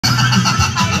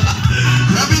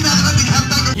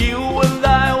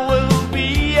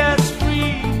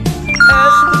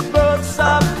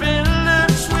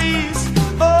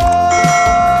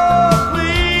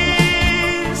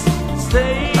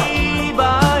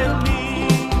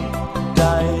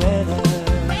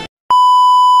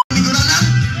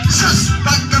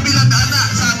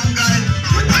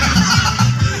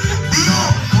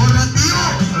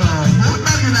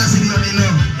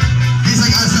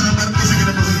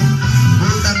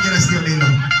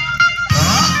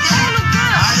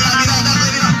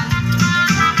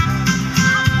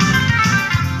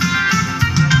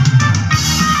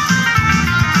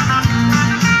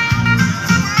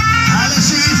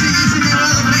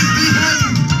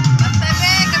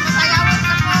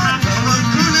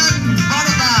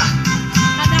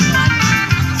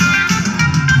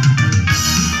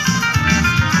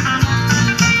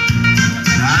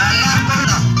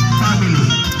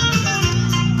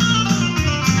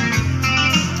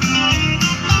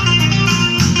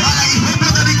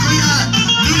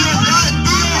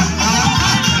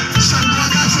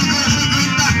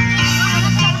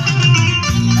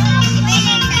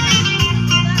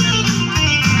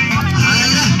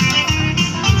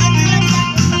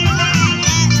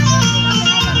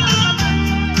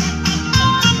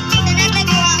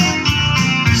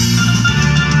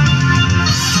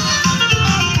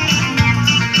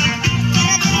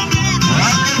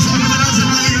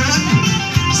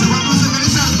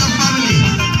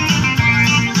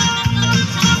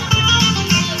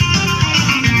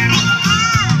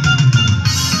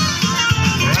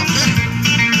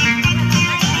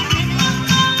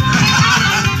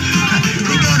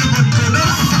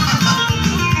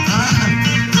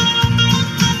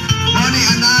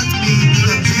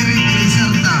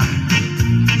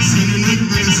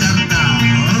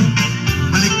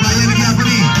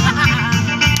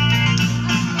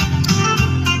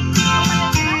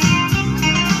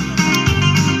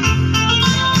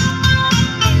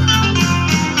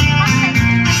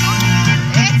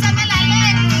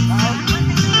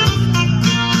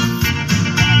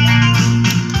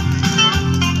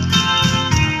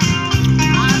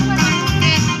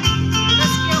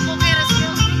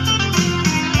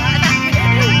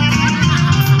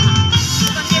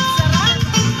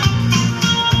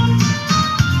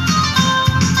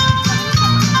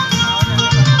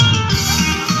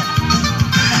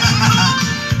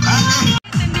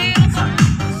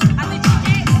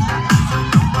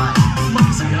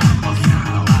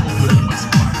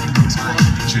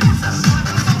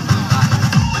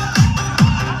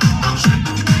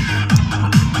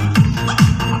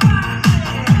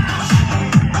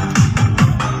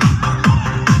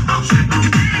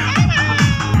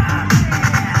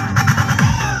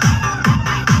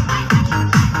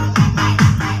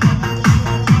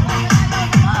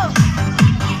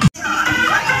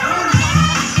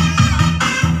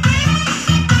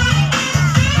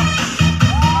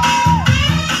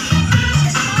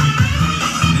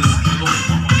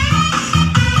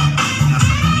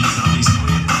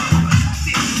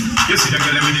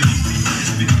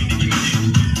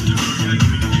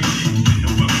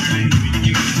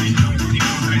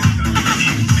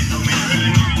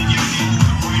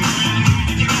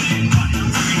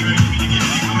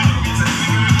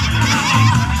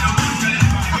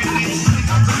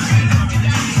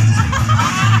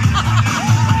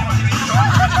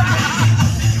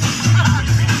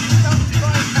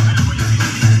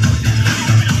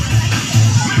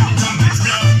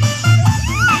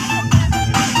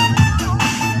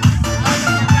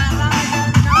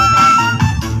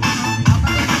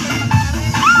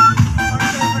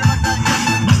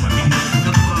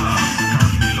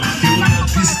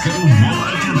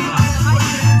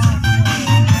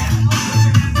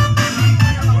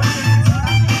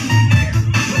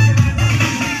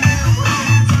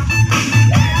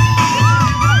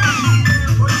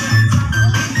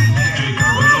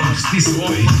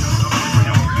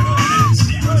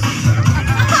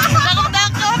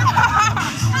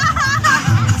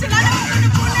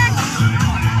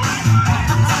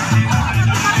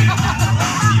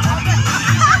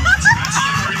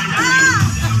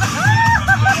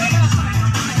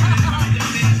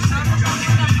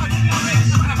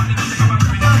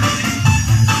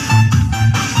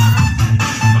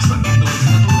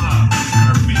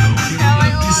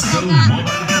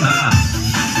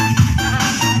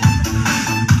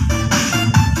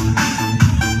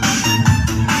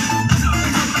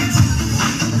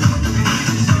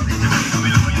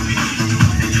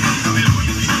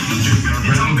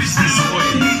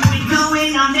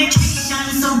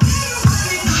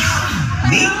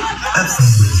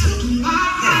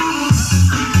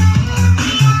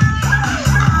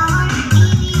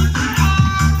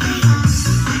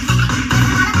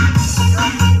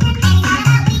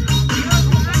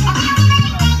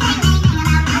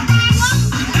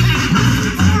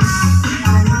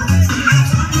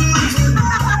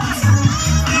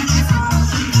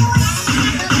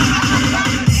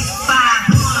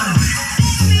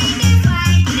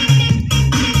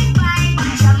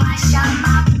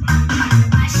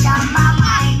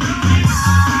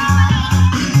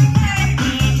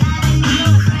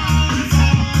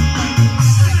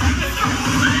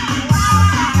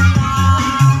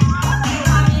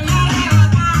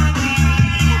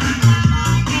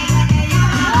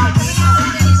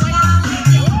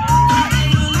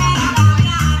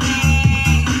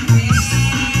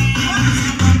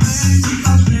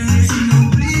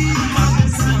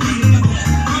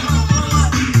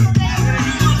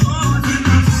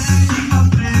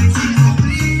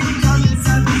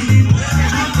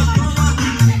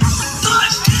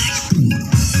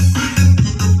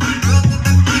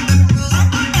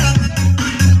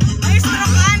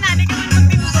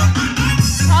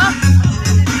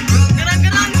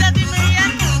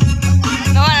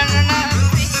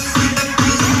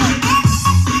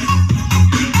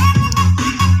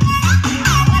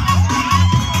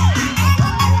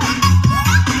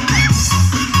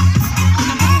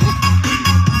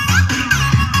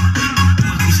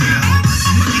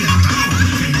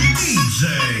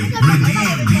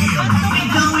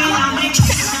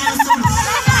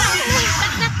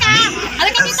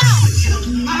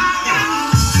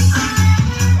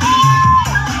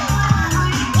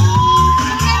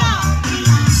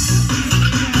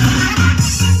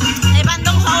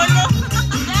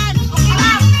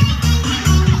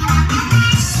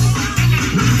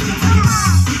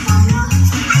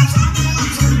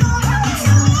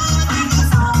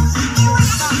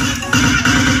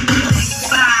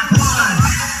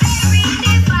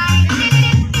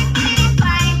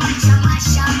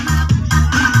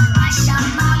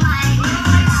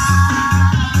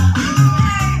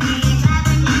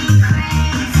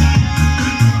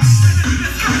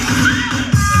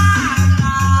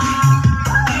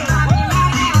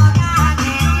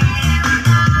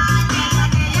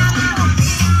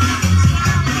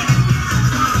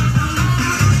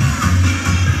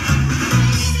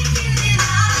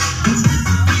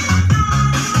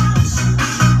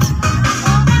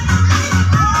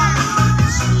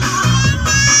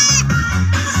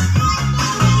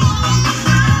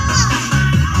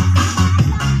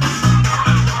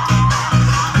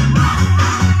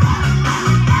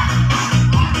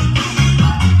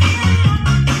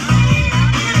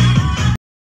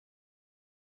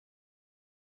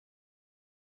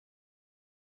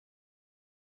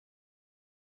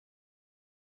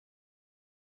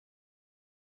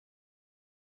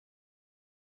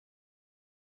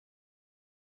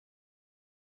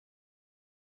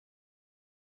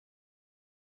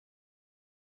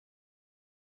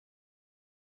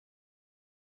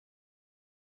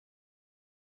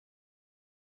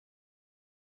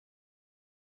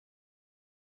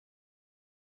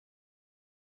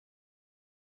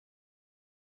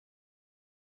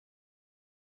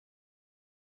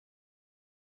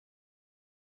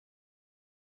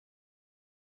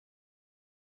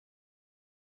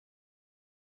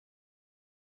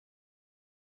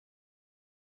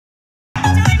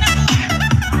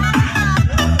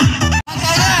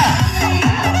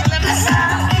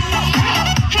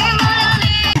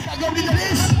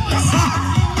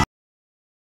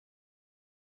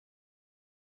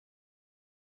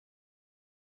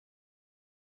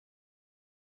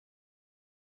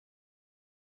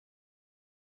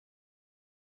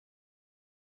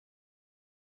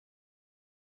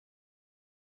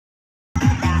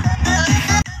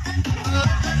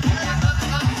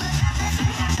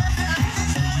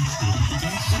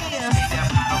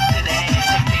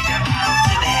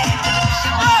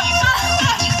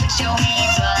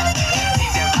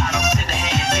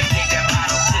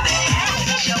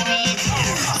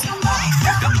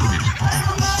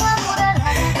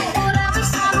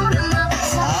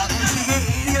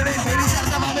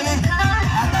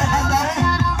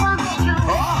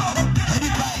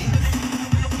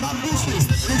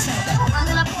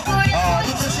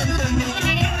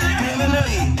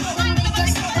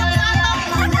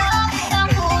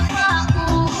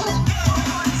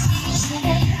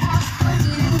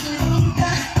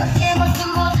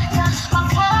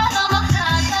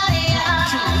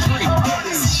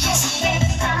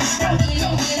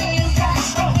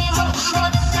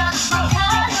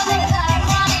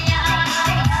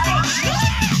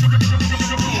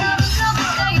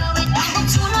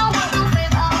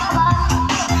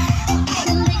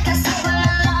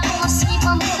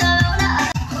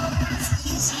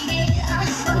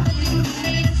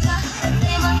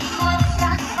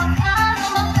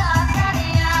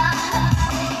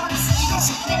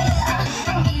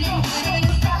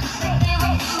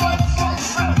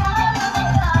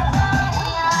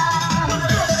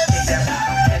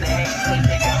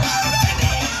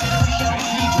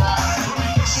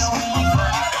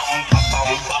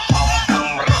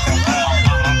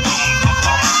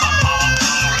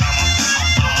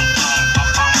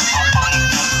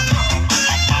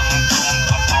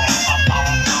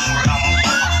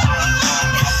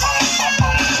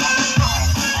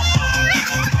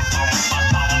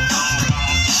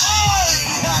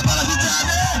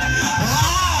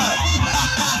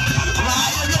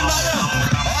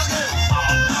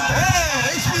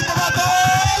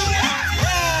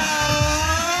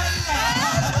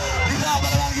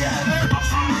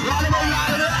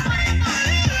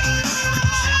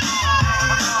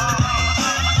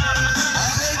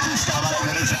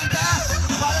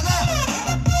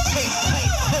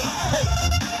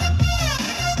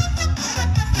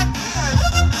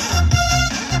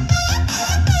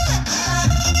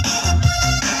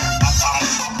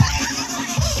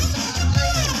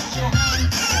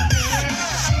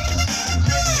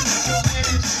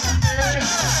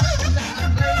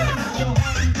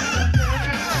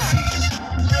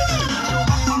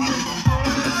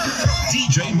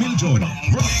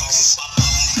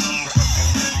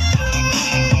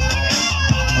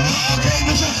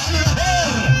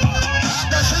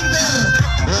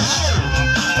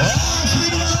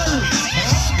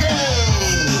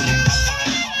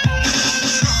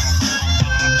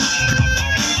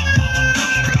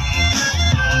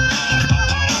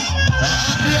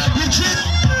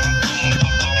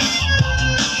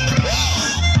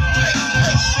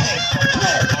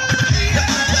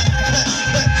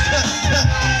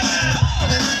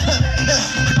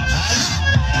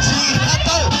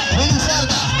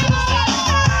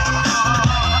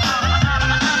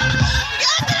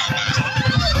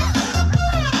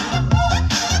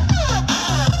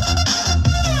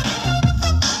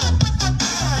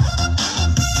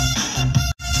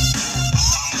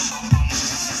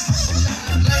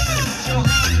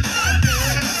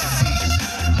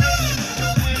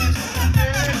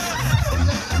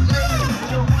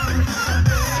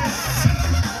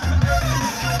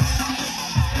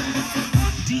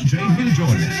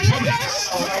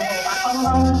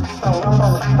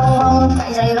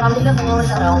Chạy dây gom đi lớp ngôi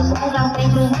sao đầu cũng đang tình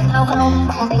thương đau không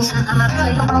bằng tình xa mà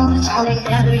rơi không trong đây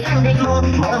kẻ đuổi anh đi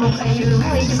luôn mơ một cây như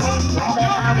mũi chứ không bé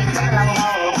ao biết sẽ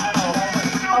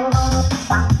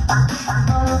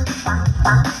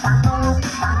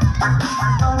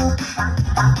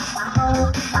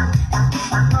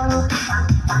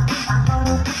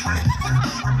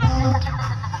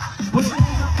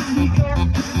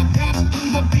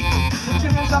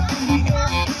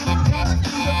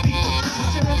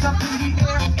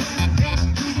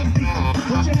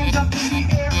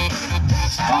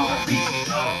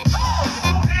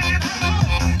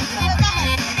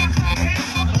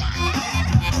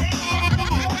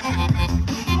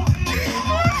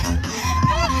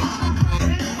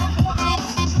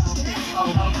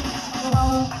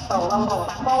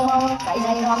lòng chạy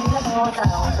dây gom đi lớp ngôi sao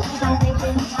đầu cũng đang tình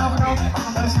thương đau không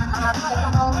bằng tình xa mà rơi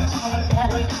không trong đây kẻ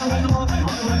đuổi anh đi luôn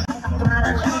mà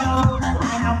đã chẳng đâu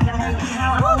ai học trong đây thì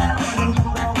sao không nhưng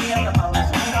trong đâu kia gặp bầu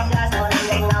sẽ con ra rồi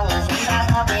lên nhau chúng ta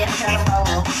có biết sao không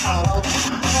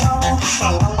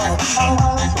em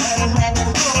không chạy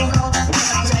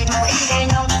dây thôi đi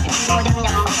nhau tôi đang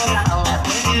nhầm không là hồng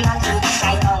như đang từng cái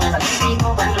tay không và khi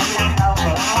cô vẫn luôn đang không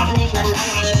đi gần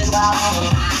anh vào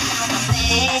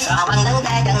sợ bằng đứng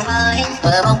tay cần hơi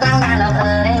vừa một căng ra lòng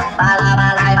hơi ba la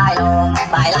ba lai bài đồ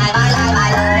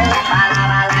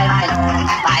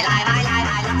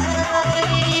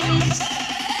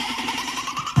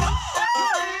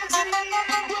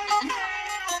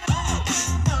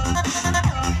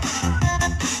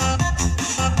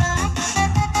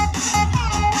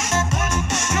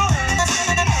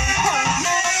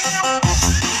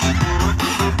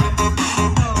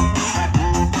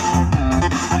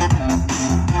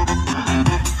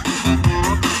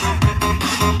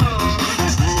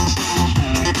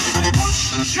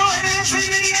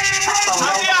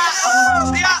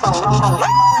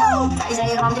Chạy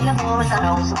dây rong tiếng cô sa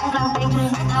đầu sóng lăng tay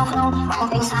thương thao không bằng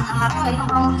tình xa rồi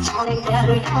không trong đây kẻ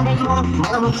đời trong đây luôn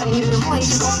mơ một cây như mũi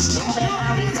chứ không những bé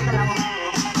tao đi rất lòng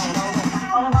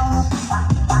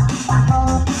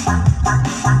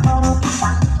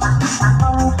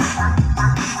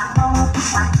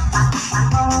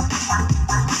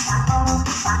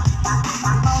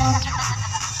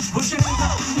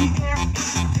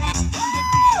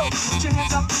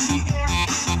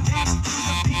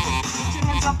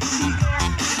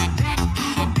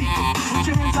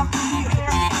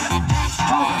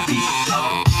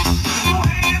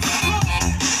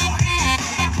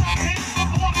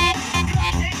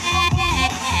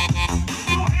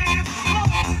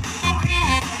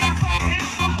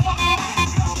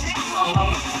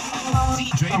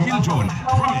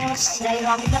dây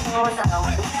rong tiếng cô sa đầu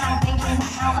lăng tay thương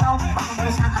thao không bằng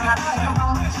tình xa rồi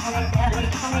không trong đây kẻ đời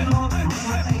trong đây luôn mơ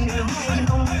một cây như mũi chứ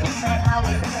không những bé tao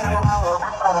đi rất lòng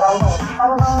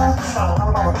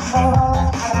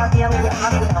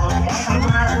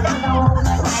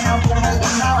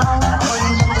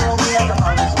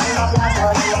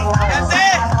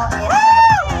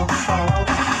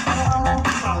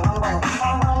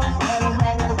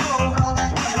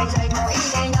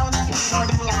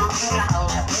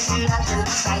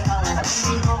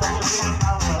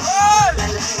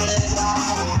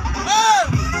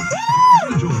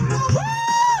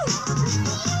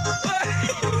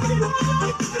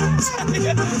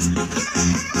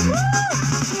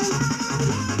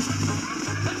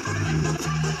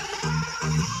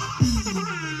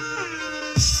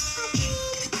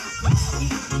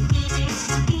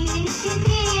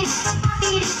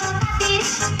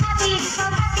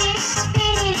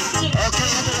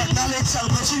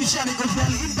Nih con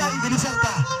Felizarta y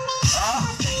Felizarta.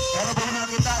 Kalau pengen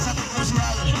kita satu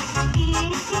krusial.